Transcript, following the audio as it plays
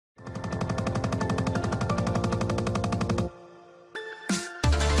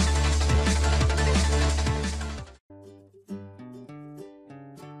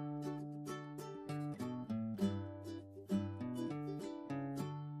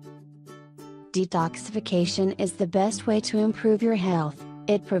Detoxification is the best way to improve your health.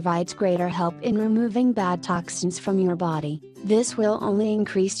 It provides greater help in removing bad toxins from your body. This will only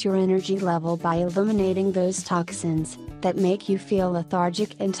increase your energy level by eliminating those toxins that make you feel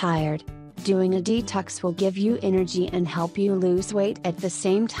lethargic and tired. Doing a detox will give you energy and help you lose weight at the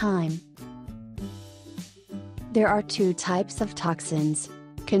same time. There are two types of toxins: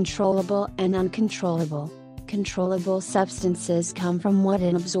 controllable and uncontrollable. Controllable substances come from what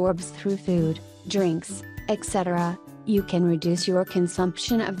it absorbs through food, drinks, etc. You can reduce your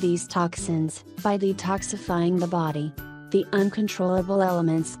consumption of these toxins by detoxifying the body. The uncontrollable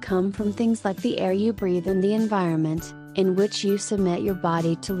elements come from things like the air you breathe and the environment in which you submit your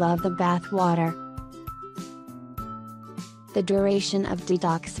body to love the bath water. The duration of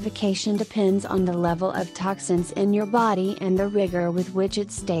detoxification depends on the level of toxins in your body and the rigor with which it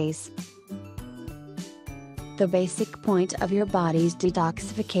stays. The basic point of your body's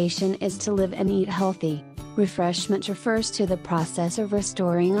detoxification is to live and eat healthy. Refreshment refers to the process of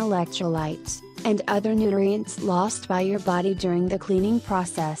restoring electrolytes and other nutrients lost by your body during the cleaning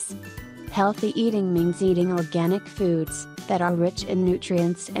process. Healthy eating means eating organic foods that are rich in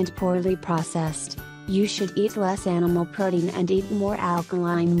nutrients and poorly processed. You should eat less animal protein and eat more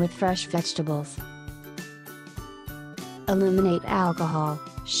alkaline with fresh vegetables. Eliminate alcohol,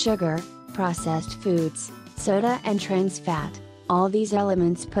 sugar, processed foods, soda and trans fat. All these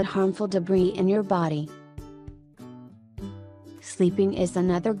elements put harmful debris in your body. Sleeping is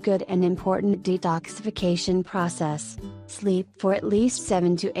another good and important detoxification process. Sleep for at least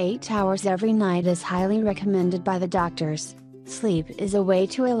 7 to 8 hours every night is highly recommended by the doctors. Sleep is a way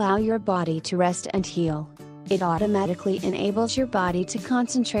to allow your body to rest and heal. It automatically enables your body to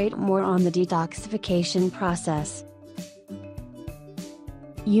concentrate more on the detoxification process.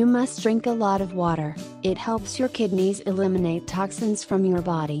 You must drink a lot of water. It helps your kidneys eliminate toxins from your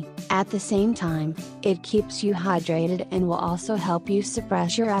body. At the same time, it keeps you hydrated and will also help you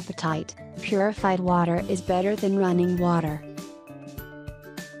suppress your appetite. Purified water is better than running water.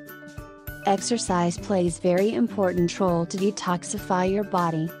 Exercise plays very important role to detoxify your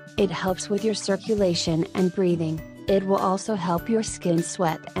body. It helps with your circulation and breathing. It will also help your skin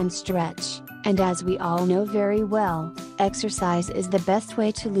sweat and stretch. And as we all know very well, exercise is the best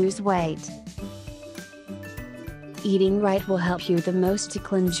way to lose weight. Eating right will help you the most to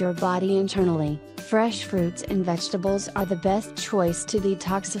cleanse your body internally. Fresh fruits and vegetables are the best choice to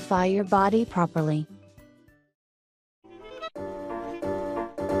detoxify your body properly.